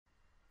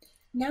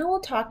Now we'll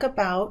talk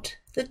about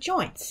the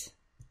joints.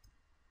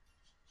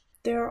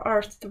 There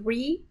are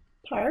three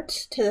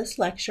parts to this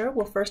lecture.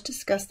 We'll first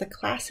discuss the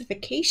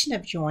classification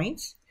of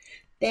joints,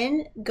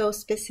 then go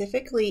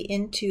specifically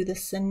into the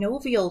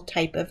synovial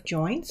type of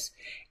joints,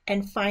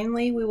 and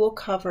finally we will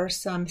cover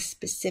some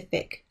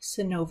specific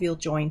synovial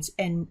joints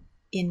and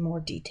in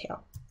more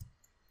detail.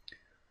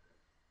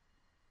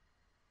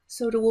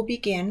 So we'll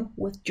begin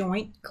with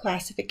joint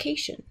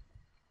classification.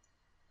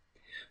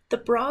 The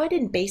broad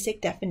and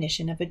basic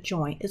definition of a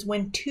joint is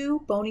when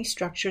two bony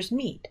structures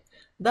meet.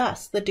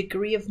 Thus, the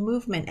degree of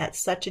movement at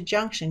such a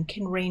junction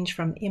can range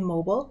from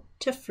immobile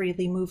to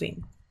freely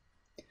moving.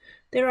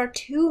 There are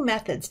two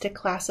methods to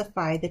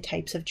classify the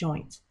types of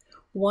joints.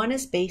 One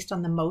is based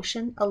on the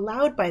motion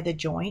allowed by the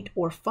joint,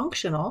 or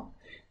functional.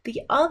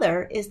 The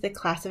other is the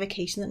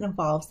classification that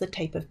involves the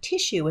type of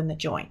tissue in the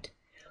joint.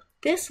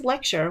 This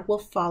lecture will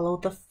follow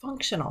the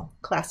functional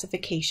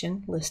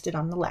classification listed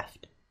on the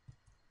left.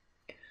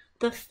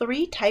 The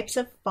three types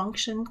of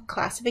function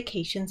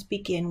classifications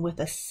begin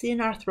with a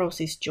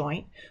synarthrosis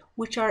joint,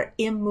 which are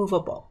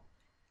immovable.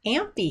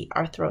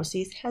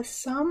 Amphiarthrosis has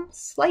some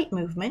slight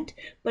movement,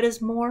 but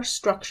is more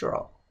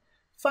structural.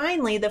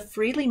 Finally, the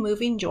freely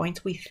moving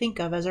joints we think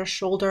of as our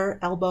shoulder,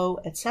 elbow,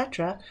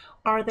 etc.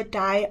 are the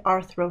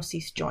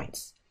diarthrosis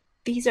joints.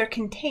 These are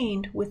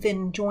contained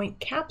within joint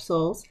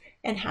capsules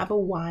and have a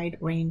wide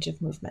range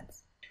of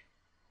movements.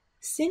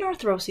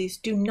 Synarthroses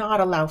do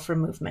not allow for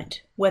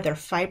movement. Whether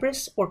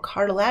fibrous or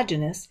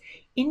cartilaginous,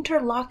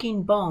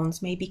 interlocking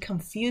bones may become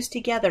fused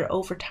together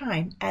over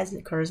time, as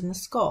occurs in the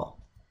skull.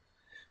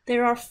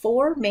 There are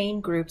four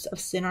main groups of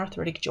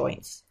synarthritic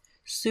joints.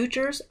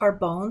 Sutures are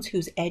bones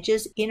whose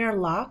edges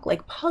interlock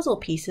like puzzle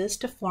pieces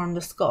to form the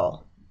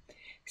skull.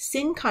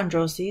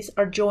 Synchondroses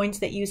are joints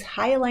that use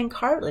hyaline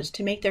cartilage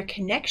to make their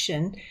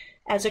connection,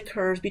 as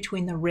occurs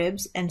between the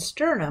ribs and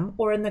sternum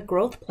or in the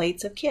growth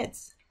plates of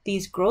kids.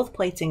 These growth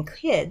plates in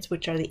kids,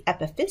 which are the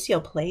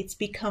epiphyseal plates,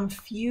 become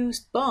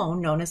fused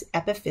bone known as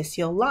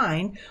epiphyseal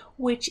line,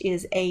 which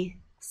is a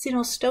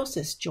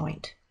synostosis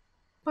joint.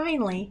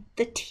 Finally,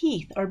 the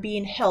teeth are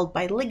being held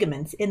by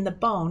ligaments in the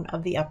bone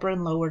of the upper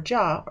and lower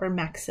jaw, or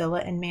maxilla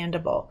and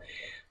mandible.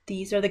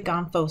 These are the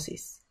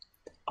gomphoses.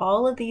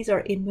 All of these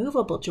are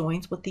immovable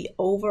joints with the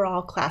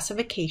overall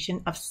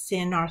classification of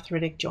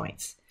synarthritic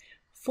joints.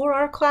 For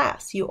our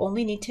class, you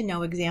only need to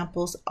know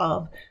examples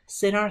of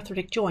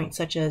synarthritic joints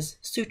such as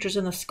sutures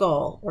in the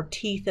skull or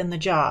teeth in the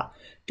jaw.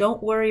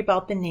 Don't worry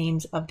about the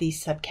names of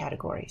these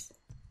subcategories.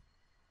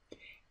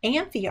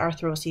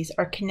 Amphiarthroses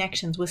are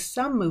connections with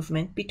some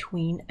movement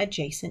between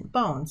adjacent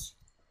bones.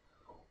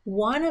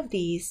 One of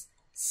these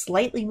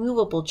slightly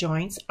movable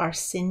joints are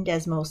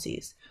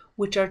syndesmoses,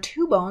 which are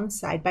two bones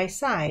side by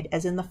side,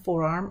 as in the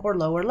forearm or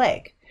lower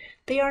leg.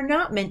 They are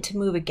not meant to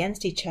move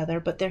against each other,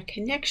 but their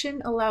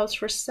connection allows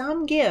for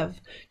some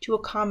give to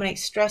accommodate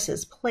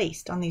stresses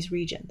placed on these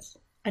regions.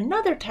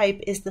 Another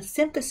type is the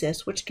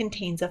symphysis, which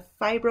contains a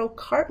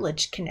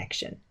fibrocartilage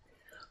connection.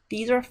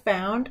 These are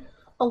found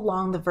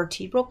along the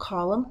vertebral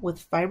column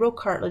with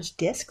fibrocartilage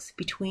discs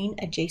between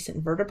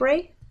adjacent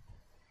vertebrae,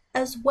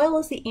 as well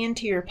as the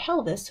anterior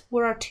pelvis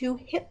where our two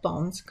hip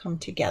bones come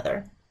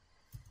together.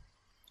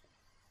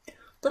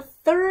 The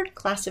third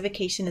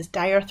classification is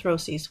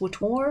diarthroses,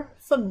 which are more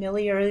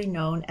familiarly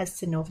known as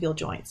synovial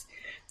joints.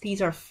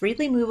 These are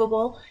freely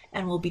movable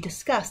and will be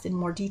discussed in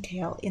more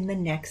detail in the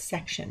next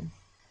section.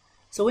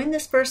 So in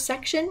this first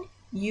section,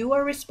 you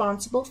are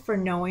responsible for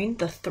knowing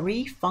the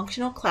three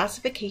functional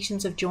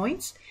classifications of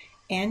joints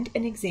and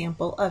an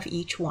example of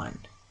each one.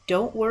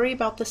 Don't worry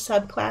about the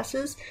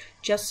subclasses,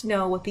 just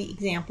know what the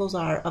examples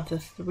are of the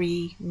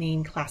three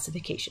main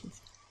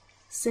classifications.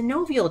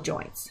 Synovial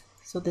joints.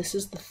 So this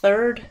is the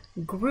third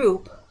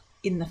group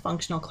in the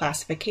functional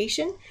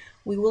classification.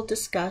 We will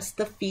discuss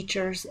the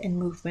features and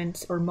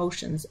movements or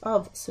motions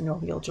of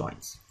synovial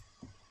joints.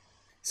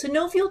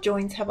 Synovial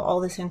joints have all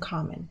this in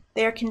common.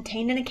 They are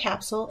contained in a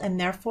capsule and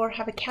therefore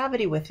have a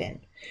cavity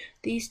within.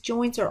 These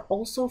joints are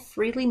also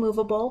freely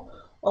movable,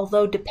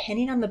 although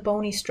depending on the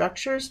bony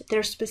structures,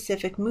 their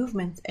specific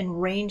movements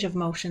and range of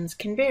motions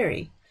can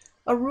vary.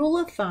 A rule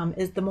of thumb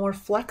is the more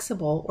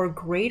flexible or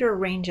greater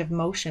range of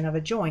motion of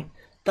a joint,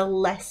 the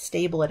less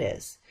stable it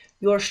is.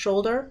 Your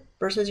shoulder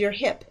versus your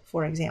hip,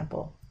 for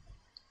example.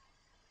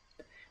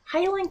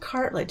 Hyaline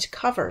cartilage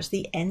covers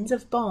the ends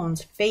of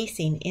bones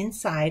facing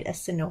inside a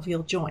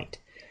synovial joint.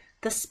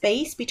 The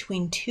space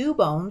between two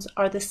bones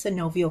are the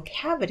synovial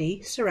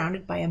cavity,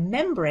 surrounded by a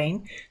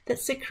membrane that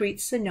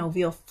secretes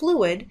synovial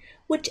fluid,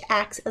 which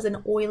acts as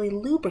an oily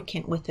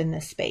lubricant within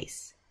this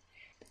space.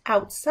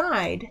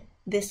 Outside,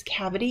 this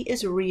cavity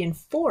is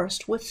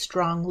reinforced with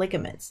strong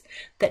ligaments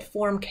that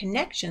form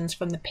connections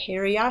from the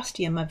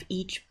periosteum of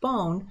each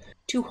bone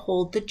to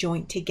hold the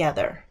joint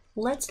together.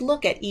 Let's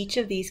look at each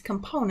of these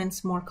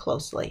components more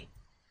closely.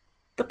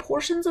 The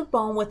portions of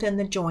bone within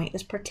the joint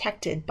is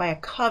protected by a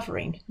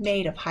covering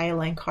made of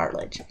hyaline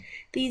cartilage.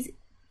 These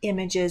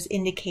images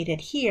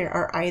indicated here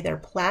are either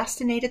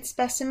plastinated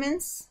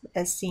specimens,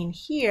 as seen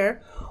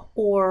here,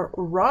 or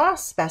raw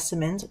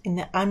specimens in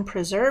the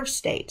unpreserved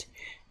state.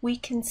 We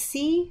can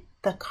see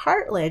the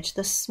cartilage,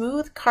 the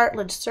smooth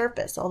cartilage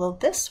surface, although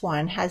this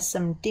one has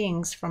some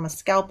dings from a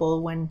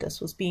scalpel when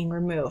this was being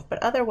removed,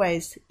 but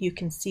otherwise you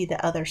can see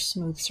the other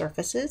smooth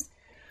surfaces.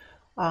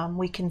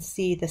 We can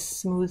see the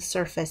smooth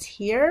surface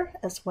here,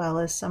 as well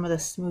as some of the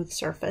smooth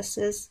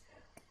surfaces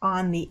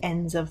on the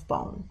ends of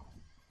bone.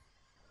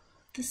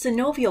 The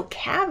synovial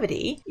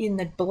cavity in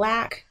the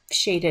black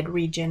shaded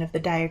region of the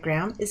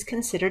diagram is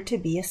considered to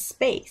be a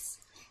space,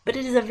 but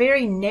it is a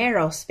very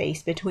narrow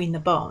space between the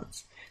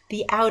bones.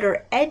 The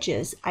outer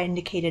edges,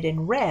 indicated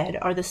in red,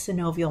 are the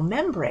synovial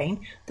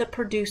membrane that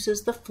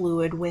produces the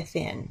fluid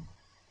within.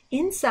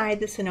 Inside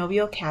the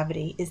synovial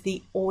cavity is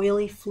the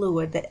oily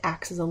fluid that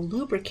acts as a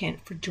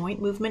lubricant for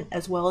joint movement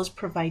as well as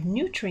provide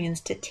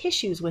nutrients to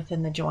tissues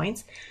within the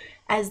joints,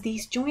 as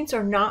these joints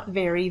are not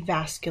very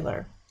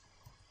vascular.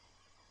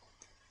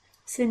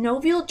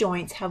 Synovial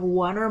joints have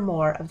one or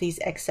more of these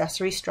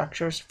accessory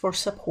structures for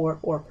support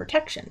or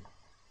protection.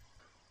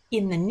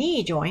 In the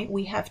knee joint,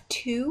 we have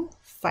two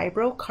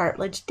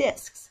fibrocartilage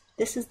discs.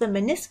 This is the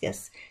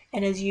meniscus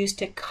and is used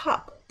to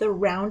cup the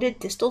rounded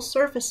distal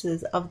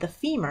surfaces of the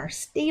femur,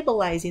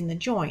 stabilizing the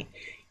joint,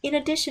 in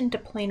addition to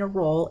playing a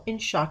role in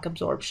shock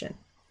absorption.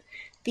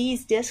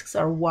 These discs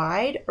are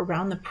wide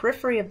around the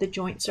periphery of the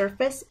joint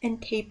surface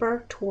and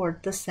taper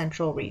toward the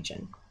central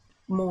region.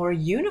 More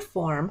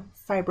uniform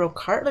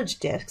fibrocartilage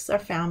discs are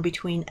found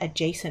between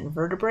adjacent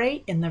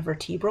vertebrae in the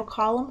vertebral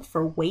column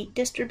for weight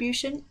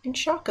distribution and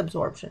shock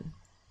absorption.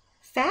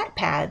 Fat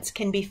pads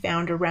can be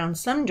found around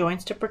some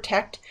joints to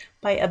protect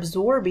by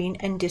absorbing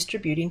and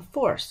distributing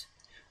force.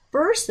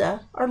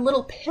 Bursa are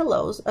little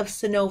pillows of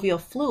synovial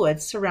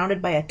fluid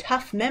surrounded by a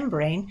tough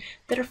membrane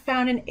that are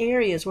found in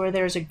areas where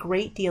there is a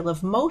great deal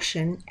of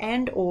motion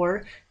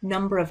and/or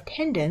number of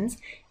tendons,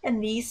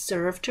 and these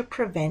serve to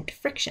prevent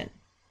friction.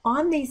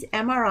 On these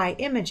MRI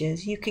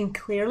images, you can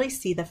clearly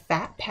see the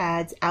fat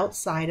pads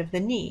outside of the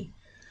knee.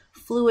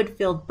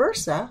 Fluid-filled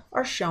bursa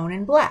are shown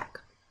in black.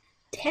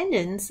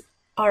 Tendons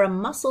are a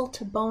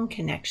muscle-to-bone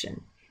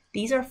connection.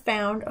 These are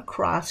found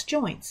across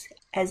joints,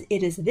 as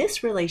it is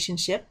this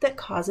relationship that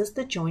causes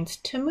the joints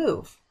to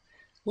move.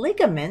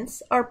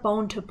 Ligaments are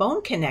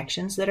bone-to-bone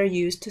connections that are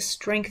used to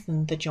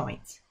strengthen the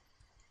joints.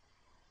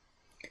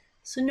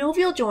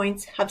 Synovial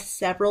joints have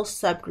several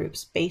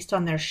subgroups based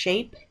on their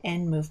shape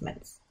and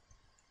movements.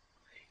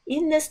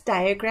 In this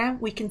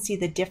diagram, we can see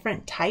the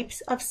different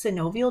types of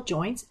synovial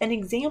joints, an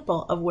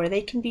example of where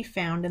they can be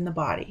found in the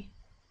body.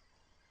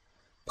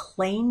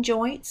 Plane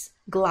joints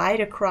glide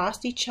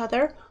across each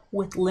other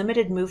with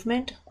limited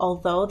movement,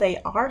 although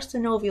they are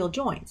synovial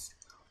joints.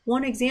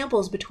 One example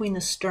is between the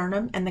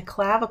sternum and the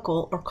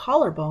clavicle or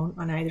collarbone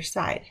on either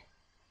side.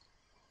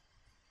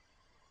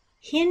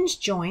 Hinge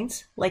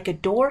joints, like a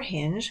door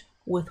hinge,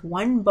 with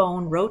one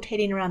bone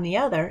rotating around the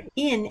other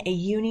in a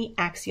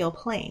uniaxial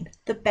plane.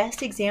 The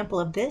best example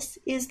of this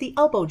is the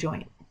elbow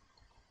joint.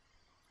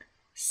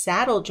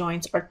 Saddle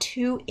joints are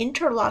two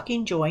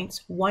interlocking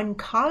joints, one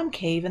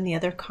concave and the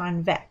other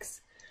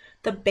convex.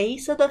 The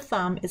base of the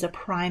thumb is a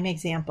prime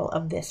example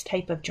of this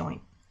type of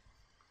joint.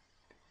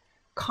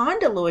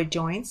 Condyloid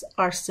joints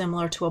are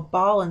similar to a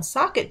ball and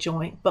socket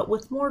joint, but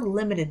with more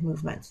limited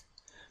movements.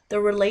 The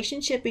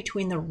relationship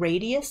between the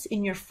radius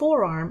in your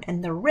forearm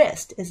and the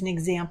wrist is an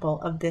example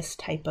of this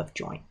type of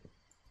joint.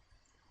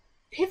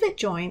 Pivot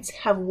joints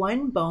have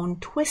one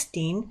bone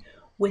twisting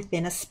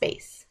within a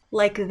space,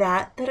 like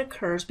that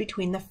occurs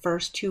between the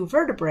first two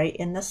vertebrae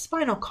in the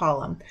spinal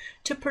column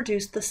to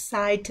produce the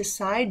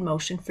side-to-side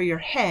motion for your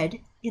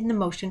head in the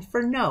motion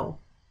for no.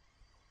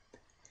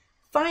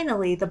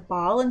 Finally, the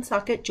ball and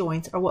socket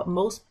joints are what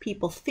most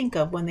people think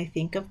of when they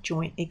think of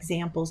joint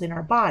examples in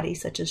our body,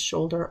 such as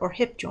shoulder or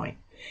hip joint.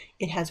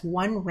 It has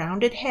one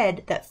rounded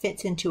head that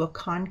fits into a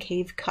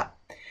concave cup.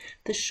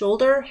 The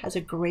shoulder has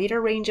a greater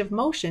range of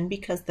motion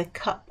because the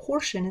cup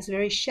portion is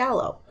very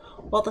shallow,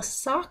 while the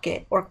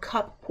socket or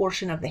cup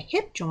portion of the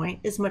hip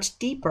joint is much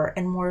deeper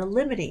and more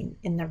limiting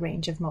in the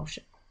range of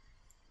motion.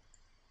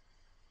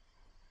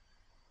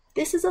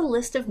 This is a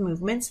list of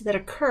movements that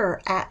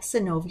occur at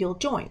synovial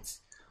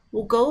joints.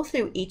 We'll go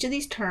through each of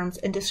these terms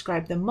and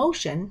describe the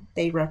motion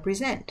they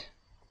represent.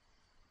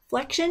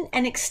 Flexion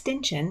and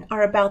extension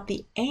are about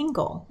the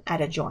angle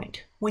at a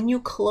joint. When you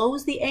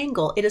close the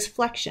angle, it is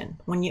flexion.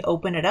 When you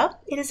open it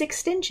up, it is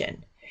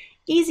extension.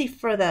 Easy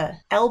for the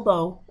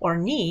elbow or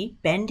knee,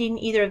 bending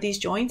either of these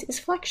joints is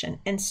flexion,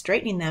 and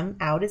straightening them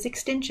out is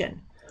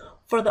extension.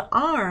 For the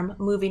arm,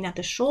 moving at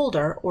the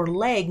shoulder, or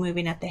leg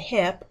moving at the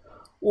hip,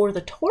 or the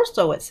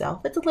torso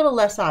itself, it's a little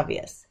less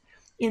obvious.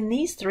 In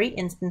these three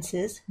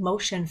instances,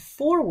 motion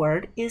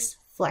forward is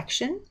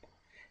flexion,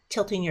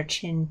 tilting your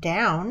chin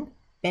down,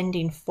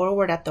 bending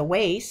forward at the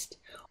waist,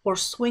 or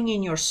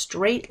swinging your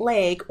straight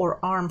leg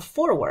or arm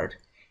forward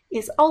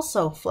is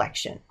also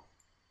flexion.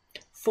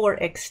 For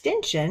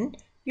extension,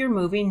 you're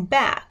moving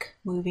back,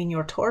 moving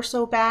your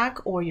torso back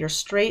or your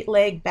straight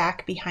leg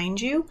back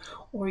behind you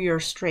or your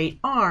straight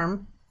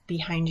arm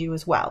behind you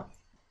as well.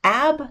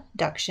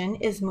 Abduction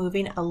is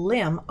moving a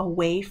limb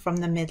away from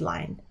the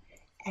midline.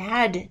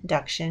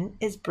 Adduction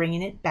is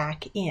bringing it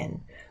back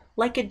in.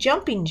 Like a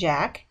jumping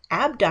jack,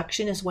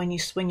 abduction is when you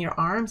swing your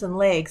arms and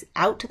legs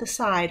out to the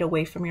side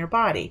away from your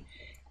body.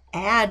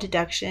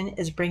 Adduction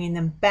is bringing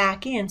them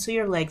back in so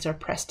your legs are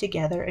pressed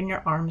together and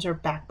your arms are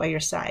back by your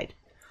side.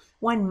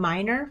 One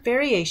minor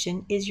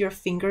variation is your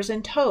fingers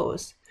and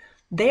toes.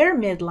 Their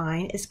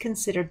midline is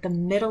considered the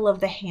middle of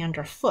the hand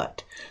or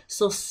foot,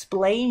 so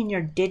splaying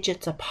your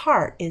digits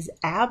apart is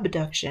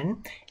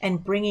abduction,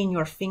 and bringing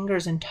your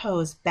fingers and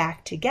toes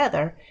back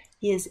together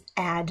is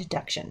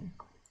adduction.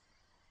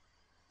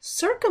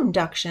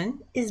 Circumduction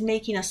is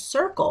making a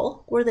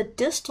circle where the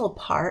distal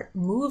part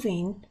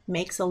moving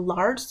makes a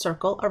large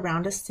circle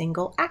around a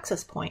single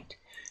axis point.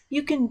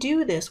 You can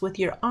do this with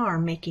your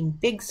arm making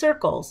big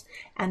circles,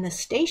 and the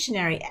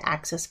stationary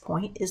axis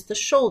point is the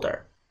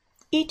shoulder.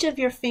 Each of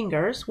your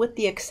fingers, with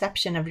the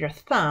exception of your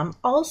thumb,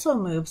 also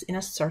moves in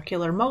a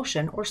circular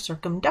motion or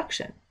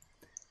circumduction.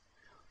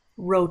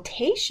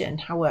 Rotation,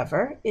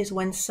 however, is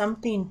when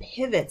something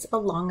pivots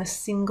along a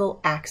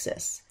single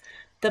axis.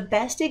 The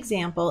best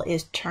example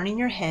is turning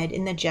your head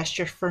in the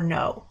gesture for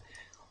no.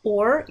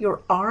 Or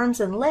your arms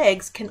and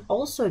legs can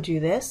also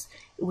do this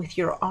with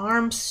your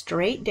arms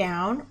straight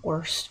down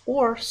or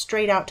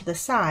straight out to the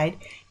side,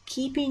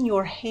 keeping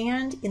your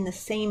hand in the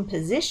same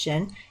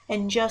position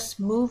and just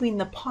moving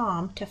the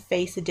palm to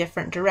face a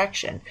different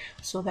direction,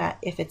 so that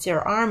if it's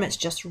your arm, it's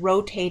just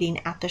rotating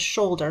at the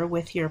shoulder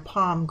with your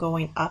palm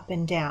going up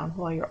and down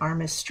while your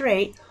arm is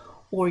straight,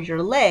 or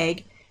your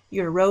leg,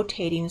 you're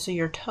rotating so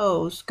your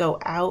toes go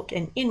out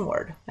and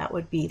inward. That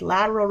would be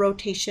lateral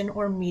rotation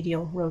or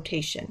medial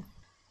rotation.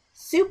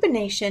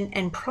 Supination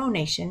and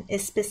pronation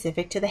is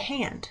specific to the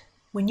hand.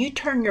 When you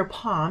turn your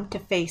palm to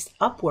face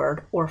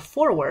upward or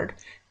forward,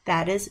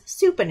 that is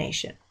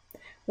supination.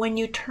 When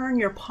you turn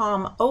your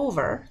palm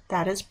over,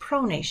 that is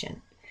pronation.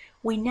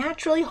 We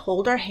naturally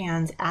hold our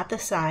hands at the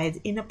sides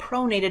in a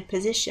pronated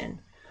position,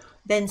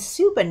 then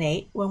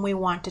supinate when we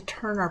want to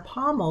turn our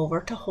palm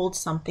over to hold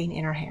something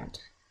in our hand.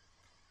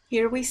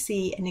 Here we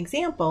see an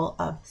example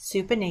of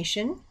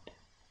supination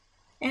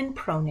and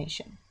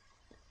pronation.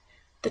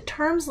 The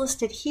terms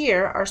listed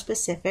here are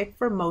specific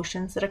for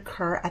motions that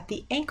occur at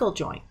the ankle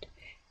joint.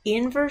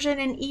 Inversion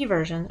and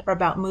eversion are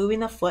about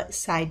moving the foot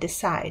side to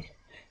side.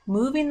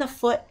 Moving the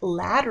foot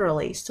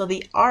laterally so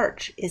the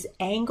arch is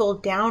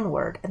angled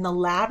downward and the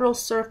lateral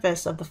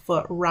surface of the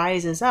foot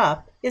rises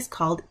up is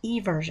called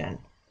eversion.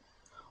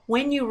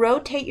 When you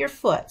rotate your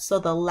foot so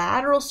the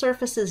lateral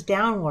surface is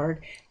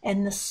downward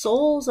and the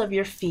soles of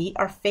your feet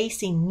are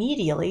facing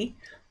medially,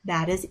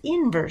 that is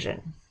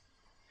inversion.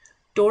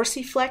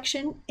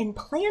 Dorsiflexion and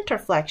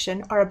plantar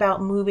flexion are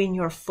about moving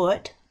your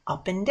foot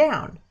up and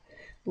down.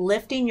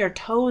 Lifting your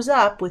toes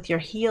up with your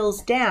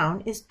heels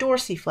down is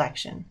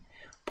dorsiflexion.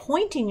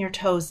 Pointing your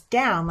toes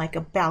down like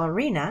a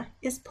ballerina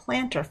is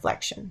plantar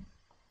flexion.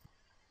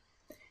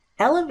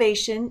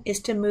 Elevation is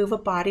to move a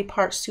body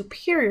part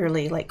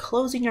superiorly, like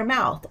closing your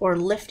mouth or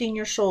lifting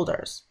your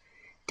shoulders.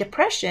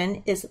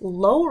 Depression is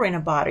lowering a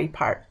body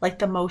part, like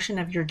the motion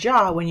of your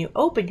jaw when you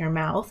open your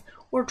mouth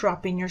or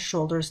dropping your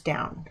shoulders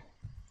down.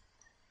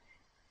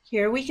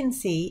 Here we can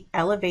see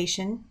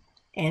elevation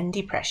and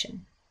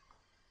depression.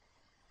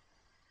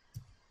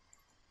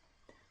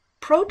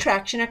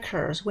 Protraction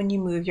occurs when you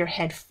move your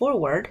head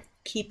forward,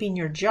 keeping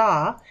your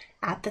jaw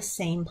at the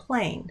same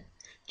plane.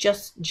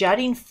 Just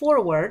jutting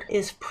forward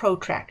is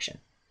protraction,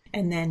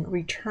 and then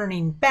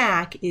returning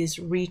back is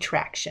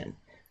retraction,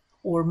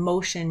 or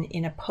motion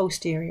in a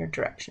posterior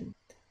direction.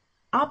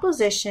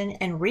 Opposition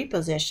and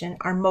reposition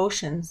are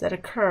motions that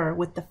occur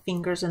with the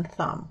fingers and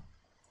thumb.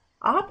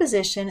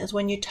 Opposition is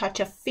when you touch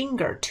a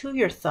finger to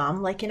your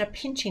thumb, like in a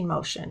pinching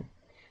motion.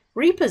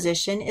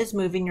 Reposition is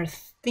moving your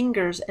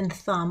fingers and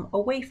thumb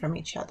away from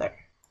each other.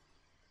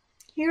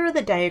 Here are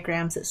the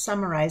diagrams that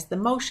summarize the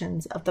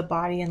motions of the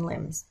body and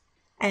limbs,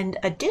 and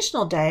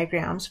additional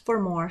diagrams for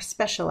more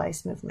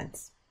specialized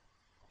movements.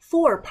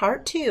 For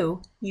Part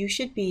 2, you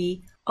should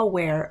be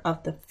aware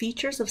of the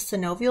features of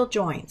synovial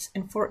joints,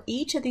 and for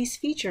each of these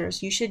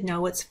features, you should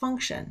know its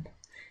function.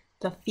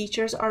 The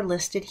features are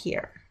listed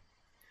here.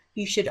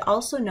 You should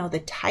also know the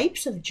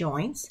types of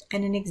joints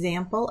and an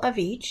example of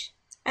each,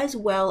 as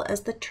well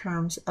as the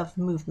terms of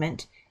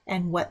movement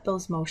and what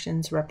those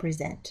motions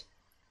represent.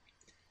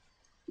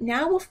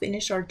 Now we'll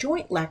finish our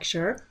joint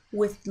lecture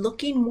with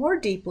looking more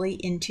deeply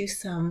into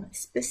some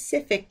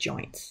specific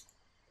joints: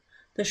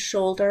 the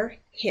shoulder,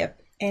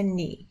 hip, and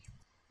knee.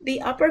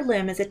 The upper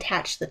limb is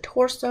attached to the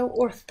torso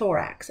or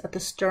thorax at the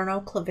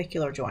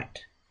sternoclavicular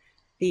joint.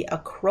 The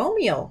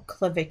acromial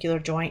clavicular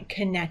joint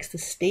connects the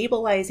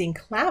stabilizing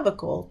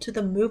clavicle to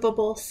the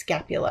movable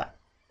scapula.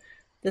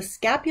 The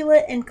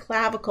scapula and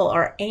clavicle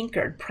are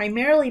anchored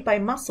primarily by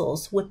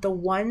muscles with the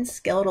one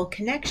skeletal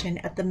connection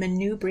at the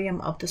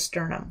manubrium of the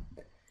sternum.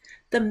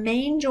 The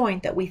main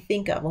joint that we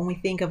think of when we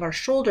think of our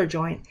shoulder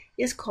joint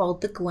is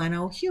called the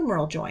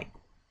glenohumeral joint.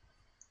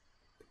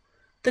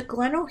 The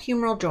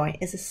glenohumeral joint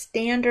is a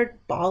standard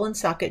ball and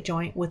socket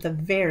joint with a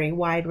very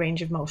wide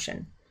range of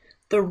motion.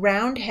 The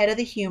round head of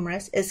the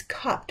humerus is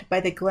cupped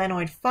by the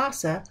glenoid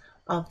fossa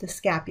of the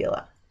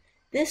scapula.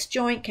 This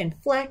joint can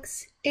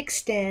flex,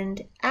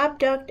 extend,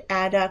 abduct,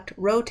 adduct,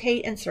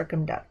 rotate, and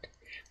circumduct.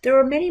 There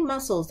are many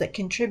muscles that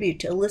contribute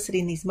to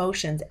eliciting these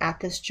motions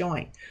at this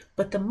joint,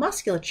 but the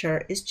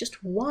musculature is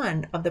just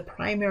one of the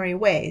primary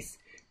ways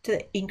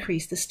to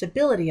increase the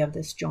stability of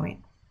this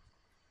joint.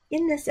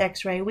 In this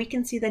X-ray, we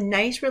can see the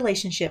nice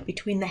relationship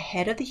between the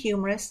head of the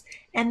humerus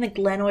and the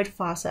glenoid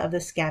fossa of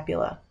the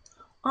scapula.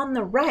 On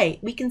the right,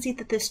 we can see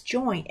that this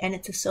joint and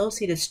its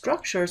associated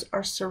structures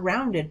are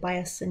surrounded by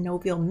a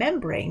synovial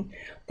membrane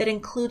that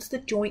includes the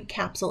joint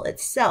capsule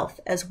itself,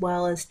 as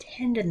well as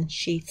tendon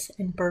sheaths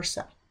and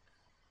bursa.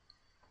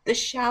 The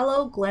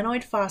shallow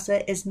glenoid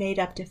fossa is made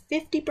up to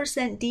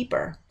 50%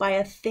 deeper by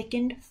a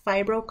thickened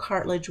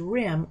fibrocartilage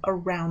rim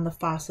around the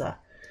fossa.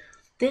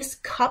 This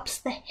cups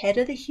the head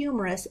of the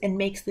humerus and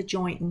makes the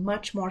joint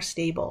much more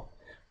stable.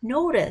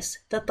 Notice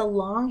that the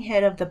long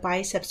head of the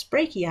biceps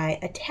brachii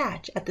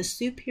attach at the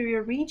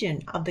superior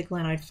region of the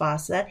glenoid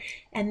fossa,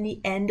 and the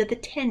end of the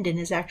tendon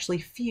is actually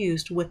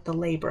fused with the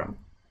labrum.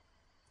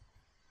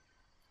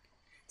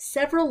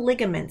 Several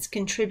ligaments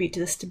contribute to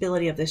the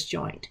stability of this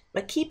joint,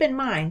 but keep in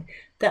mind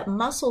that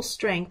muscle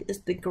strength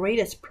is the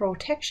greatest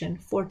protection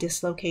for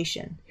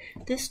dislocation.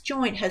 This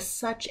joint has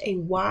such a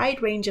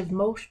wide range of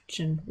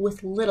motion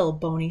with little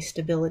bony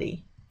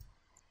stability.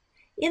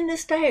 In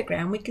this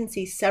diagram, we can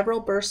see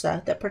several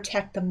bursa that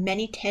protect the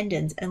many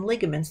tendons and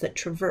ligaments that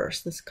traverse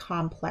this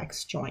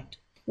complex joint.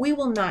 We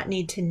will not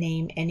need to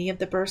name any of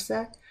the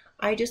bursa.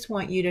 I just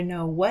want you to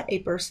know what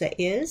a bursa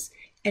is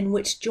and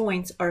which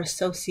joints are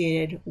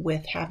associated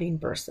with having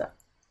bursa.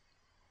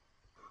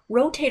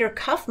 Rotator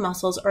cuff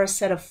muscles are a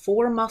set of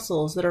 4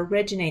 muscles that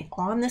originate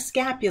on the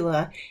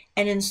scapula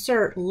and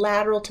insert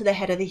lateral to the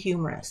head of the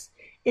humerus,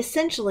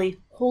 essentially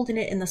holding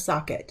it in the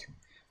socket.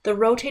 The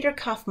rotator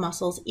cuff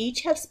muscles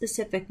each have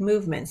specific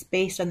movements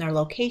based on their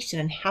location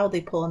and how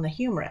they pull on the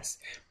humerus,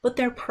 but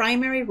their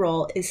primary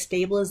role is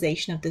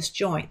stabilization of this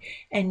joint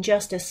and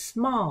just a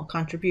small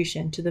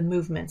contribution to the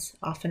movements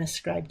often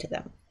ascribed to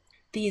them.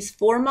 These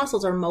 4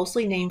 muscles are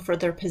mostly named for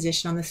their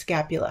position on the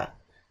scapula.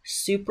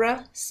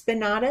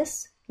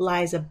 Supraspinatus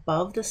lies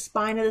above the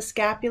spine of the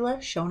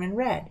scapula, shown in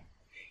red.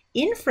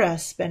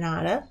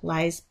 Infraspinata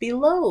lies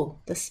below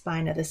the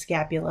spine of the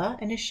scapula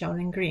and is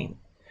shown in green.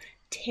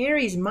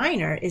 Teres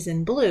minor is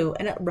in blue,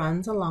 and it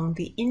runs along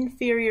the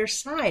inferior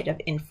side of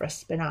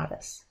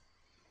infraspinatus.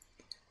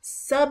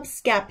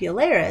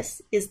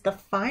 Subscapularis is the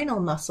final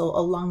muscle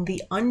along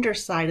the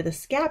underside of the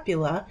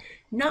scapula,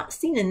 not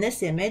seen in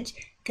this image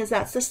because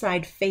that's the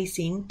side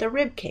facing the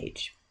rib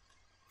cage.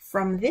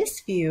 From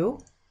this view,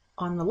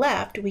 on the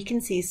left, we can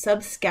see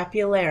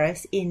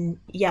subscapularis in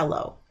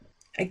yellow.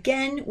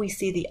 Again, we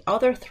see the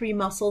other 3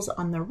 muscles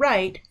on the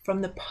right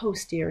from the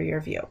posterior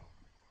view.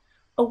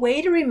 A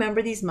way to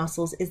remember these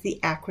muscles is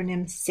the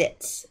acronym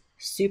SITS: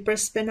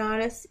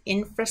 supraspinatus,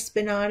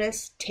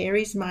 infraspinatus,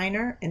 teres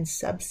minor, and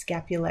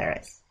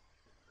subscapularis.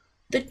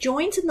 The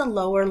joints in the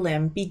lower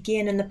limb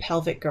begin in the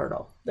pelvic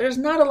girdle. There's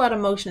not a lot of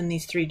motion in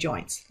these 3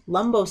 joints.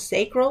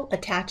 Lumbosacral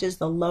attaches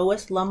the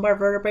lowest lumbar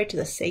vertebrae to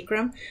the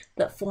sacrum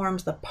that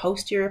forms the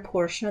posterior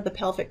portion of the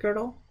pelvic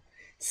girdle.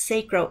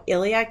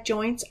 Sacroiliac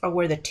joints are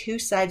where the 2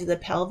 sides of the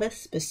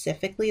pelvis,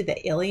 specifically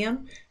the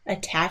ilium,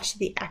 attach to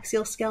the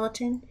axial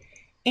skeleton.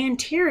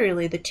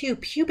 Anteriorly, the 2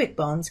 pubic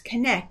bones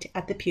connect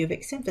at the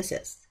pubic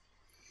symphysis.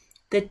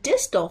 The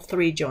distal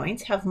 3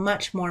 joints have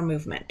much more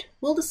movement.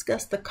 We'll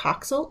discuss the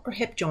coxal or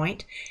hip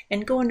joint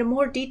and go into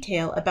more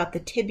detail about the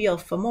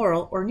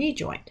tibial-femoral or knee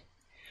joint.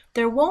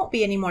 There won't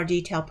be any more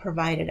detail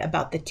provided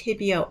about the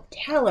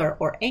tibio-talar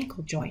or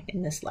ankle joint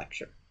in this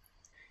lecture.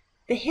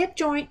 The hip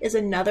joint is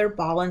another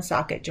ball and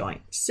socket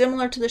joint,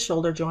 similar to the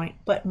shoulder joint,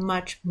 but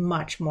much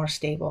more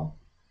stable.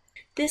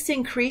 This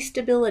increased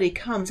stability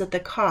comes at the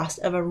cost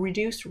of a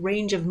reduced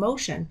range of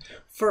motion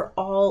for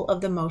all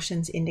of the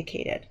motions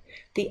indicated.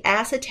 The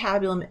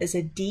acetabulum is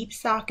a deep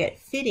socket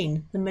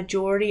fitting the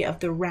majority of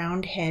the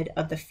round head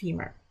of the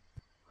femur.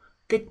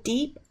 The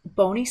deep,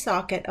 bony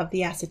socket of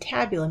the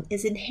acetabulum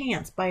is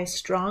enhanced by a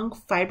strong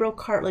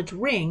fibrocartilage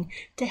ring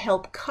to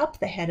help cup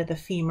the head of the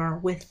femur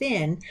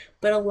within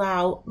but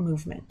allow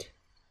movement.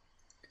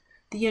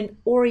 The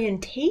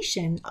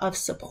orientation of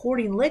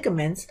supporting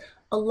ligaments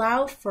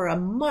allow for a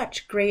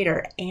much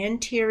greater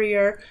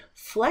anterior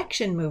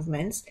flexion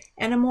movements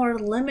and a more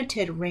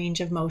limited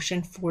range of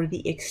motion for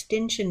the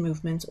extension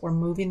movements or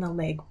moving the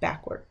leg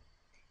backward.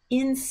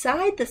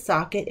 Inside the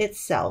socket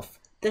itself,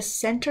 the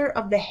center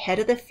of the head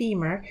of the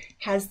femur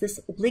has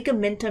this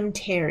ligamentum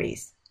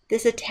teres.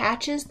 This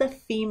attaches the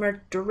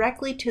femur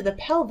directly to the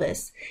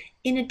pelvis,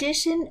 in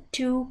addition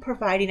to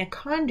providing a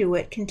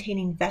conduit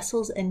containing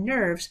vessels and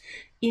nerves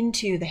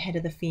into the head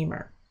of the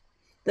femur.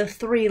 The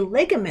 3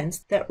 ligaments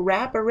that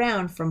wrap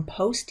around from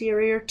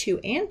posterior to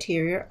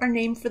anterior are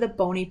named for the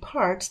bony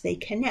parts they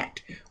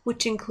connect,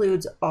 which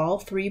includes all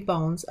 3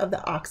 bones of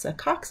the oxa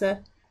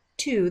coxa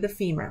to the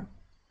femur.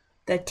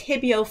 The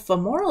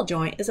tibiofemoral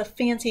joint is a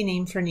fancy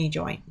name for knee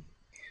joint.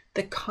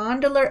 The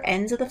condylar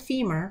ends of the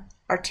femur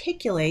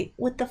articulate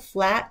with the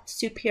flat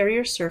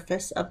superior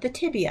surface of the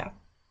tibia.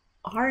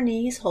 Our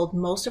knees hold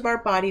most of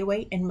our body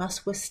weight and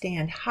must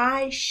withstand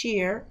high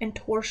shear and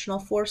torsional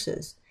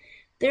forces.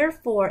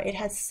 Therefore, it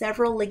has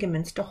several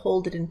ligaments to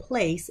hold it in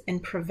place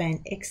and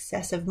prevent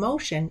excessive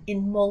motion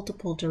in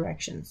multiple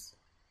directions.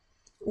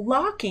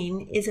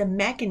 Locking is a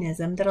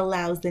mechanism that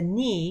allows the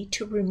knee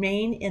to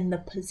remain in the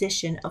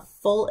position of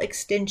full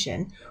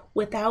extension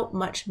without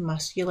much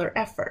muscular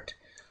effort.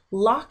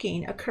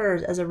 Locking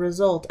occurs as a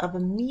result of a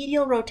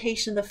medial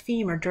rotation of the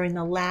femur during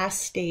the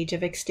last stage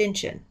of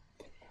extension.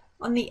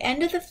 On the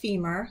end of the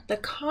femur, the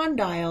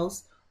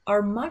condyles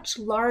are much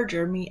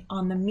larger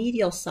on the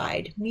medial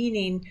side,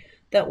 meaning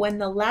that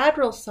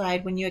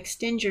when you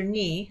extend your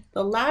knee,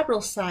 the lateral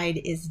side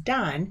is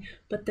done,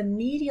 but the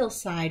medial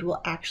side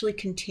will actually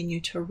continue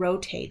to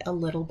rotate a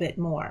little bit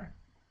more.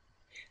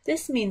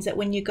 This means that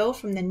when you go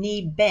from the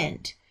knee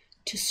bent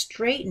to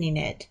straightening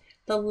it,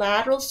 the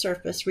lateral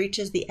surface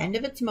reaches the end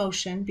of its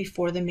motion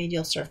before the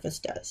medial surface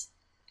does.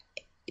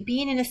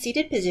 Being in a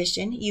seated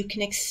position, you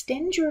can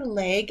extend your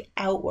leg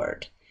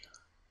outward.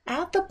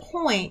 At the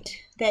point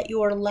that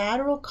your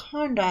lateral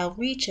condyle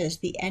reaches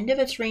the end of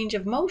its range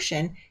of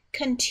motion,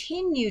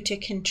 continue to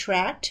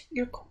contract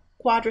your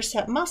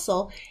quadricep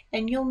muscle,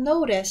 and you'll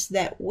notice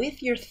that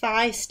with your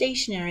thigh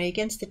stationary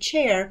against the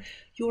chair,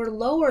 your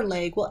lower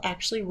leg will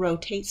actually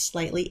rotate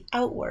slightly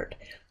outward.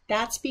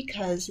 That's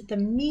because the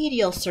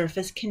medial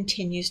surface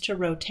continues to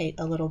rotate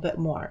a little bit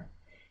more.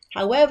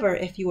 However,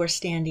 if you are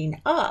standing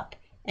up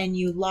and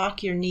you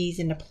lock your knees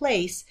into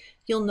place,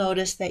 you'll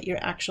notice that your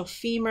actual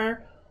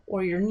femur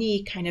or your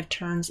knee kind of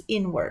turns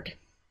inward.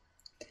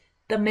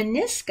 The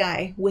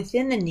menisci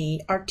within the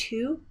knee are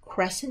two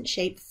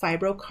crescent-shaped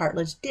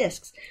fibrocartilage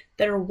discs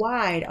that are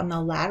wide on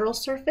the lateral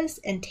surface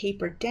and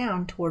taper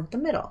down toward the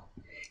middle.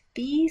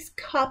 These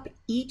cup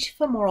each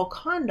femoral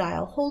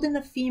condyle, holding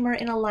the femur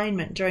in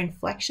alignment during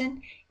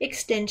flexion,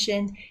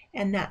 extension,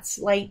 and that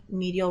slight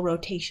medial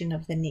rotation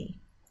of the knee.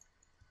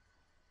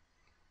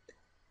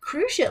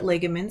 Cruciate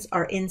ligaments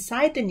are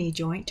inside the knee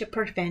joint to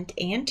prevent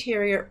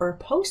anterior or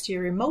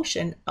posterior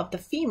motion of the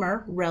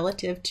femur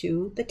relative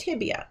to the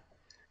tibia.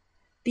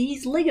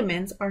 These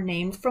ligaments are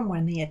named from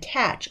when they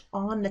attach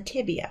on the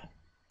tibia.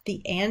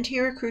 The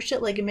anterior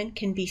cruciate ligament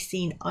can be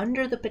seen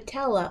under the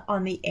patella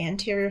on the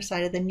anterior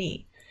side of the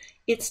knee.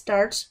 It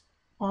starts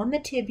on the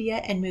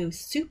tibia and moves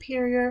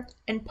superior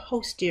and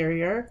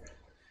posterior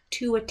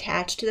to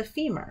attach to the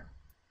femur.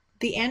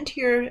 The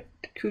anterior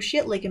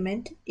cruciate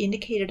ligament,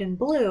 indicated in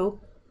blue,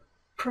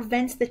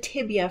 prevents the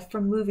tibia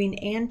from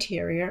moving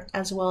anterior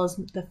as well as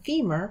the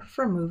femur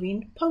from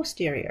moving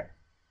posterior.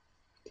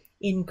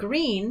 In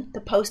green,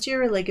 the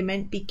posterior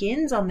ligament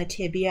begins on the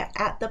tibia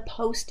at the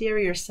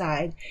posterior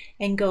side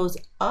and goes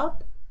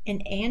up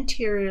and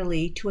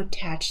anteriorly to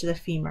attach to the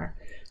femur.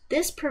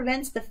 This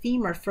prevents the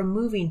femur from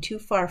moving too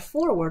far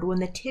forward when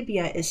the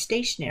tibia is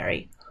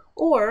stationary,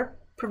 or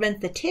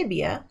prevents the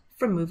tibia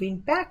from moving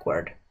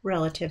backward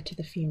relative to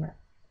the femur.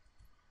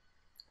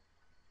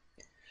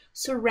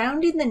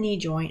 Surrounding the knee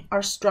joint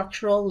are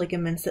structural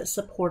ligaments that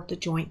support the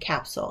joint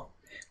capsule.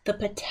 The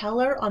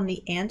patellar on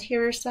the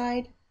anterior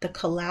side, the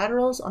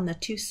collaterals on the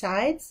two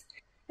sides,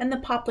 and the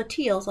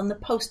popliteals on the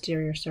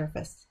posterior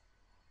surface.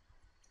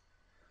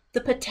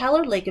 The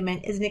patellar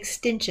ligament is an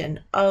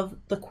extension of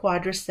the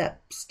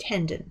quadriceps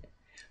tendon.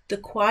 The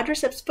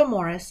quadriceps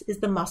femoris is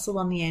the muscle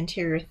on the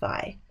anterior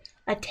thigh.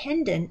 A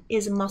tendon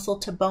is a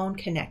muscle-to-bone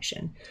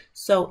connection.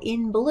 So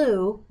in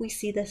blue, we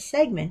see the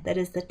segment that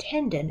is the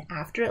tendon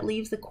after it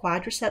leaves the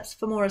quadriceps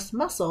femoris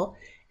muscle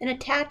and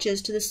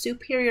attaches to the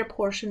superior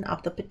portion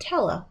of the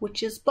patella,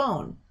 which is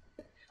bone.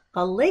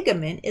 A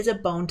ligament is a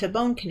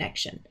bone-to-bone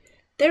connection.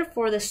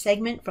 Therefore, the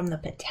segment from the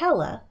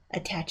patella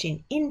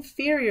attaching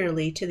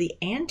inferiorly to the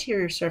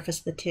anterior surface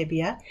of the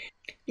tibia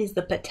is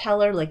the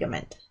patellar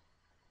ligament.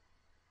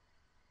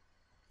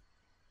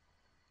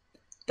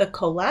 The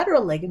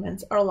collateral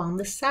ligaments are along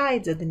the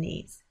sides of the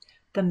knees.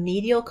 The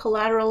medial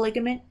collateral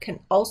ligament can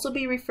also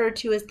be referred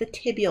to as the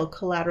tibial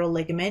collateral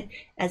ligament,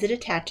 as it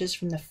attaches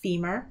from the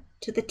femur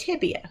to the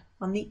tibia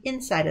on the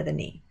inside of the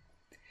knee.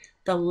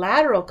 The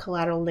lateral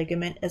collateral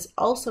ligament is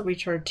also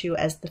referred to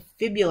as the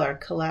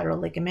fibular collateral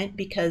ligament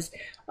because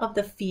of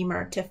the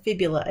femur to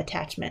fibula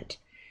attachment.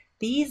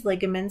 These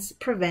ligaments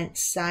prevent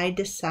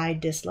side-to-side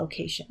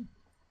dislocation.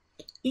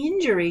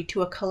 Injury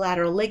to a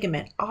collateral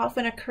ligament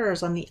often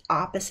occurs on the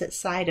opposite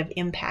side of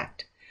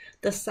impact.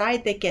 The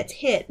side that gets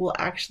hit will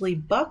actually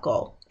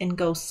buckle and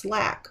go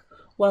slack,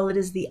 while it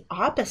is the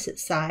opposite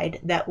side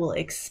that will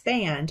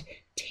expand,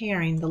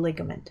 tearing the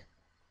ligament.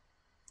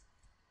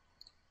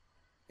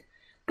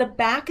 The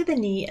back of the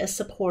knee is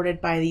supported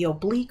by the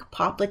oblique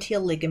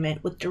popliteal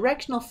ligament with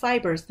directional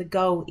fibers that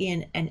go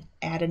in and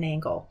at an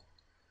angle.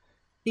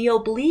 The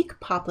oblique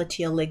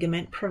popliteal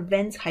ligament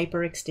prevents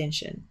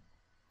hyperextension.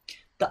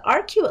 The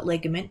arcuate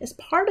ligament is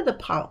part of the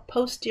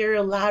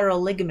posterior lateral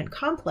ligament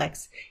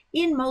complex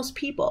in most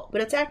people, but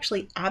it's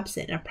actually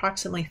absent in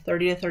approximately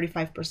 30 to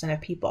 35%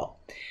 of people.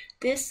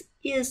 This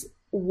is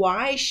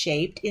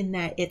Y-shaped in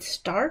that it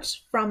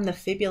starts from the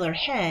fibular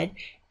head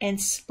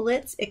and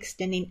splits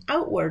extending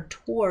outward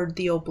toward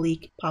the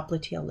oblique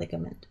popliteal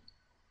ligament.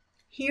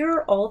 Here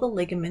are all the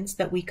ligaments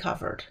that we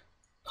covered.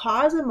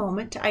 Pause a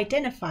moment to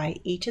identify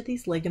each of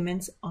these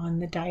ligaments on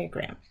the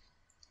diagram.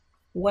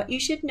 What you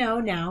should know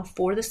now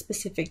for the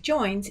specific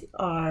joints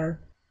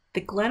are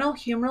the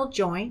glenohumeral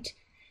joint,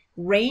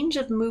 range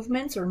of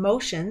movements or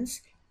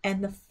motions,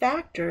 and the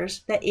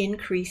factors that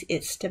increase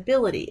its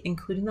stability,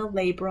 including the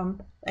labrum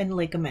and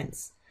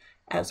ligaments,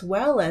 as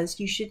well as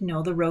you should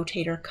know the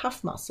rotator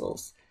cuff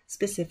muscles,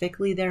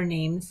 specifically their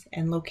names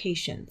and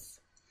locations.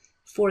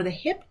 For the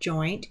hip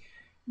joint,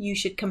 you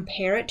should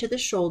compare it to the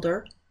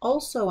shoulder,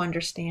 also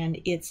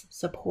understand its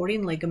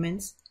supporting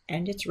ligaments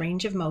and its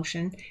range of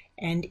motion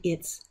and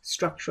its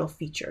structural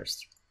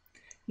features.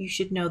 You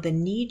should know the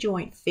knee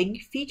joint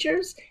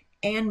features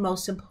and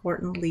most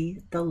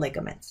importantly, the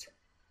ligaments.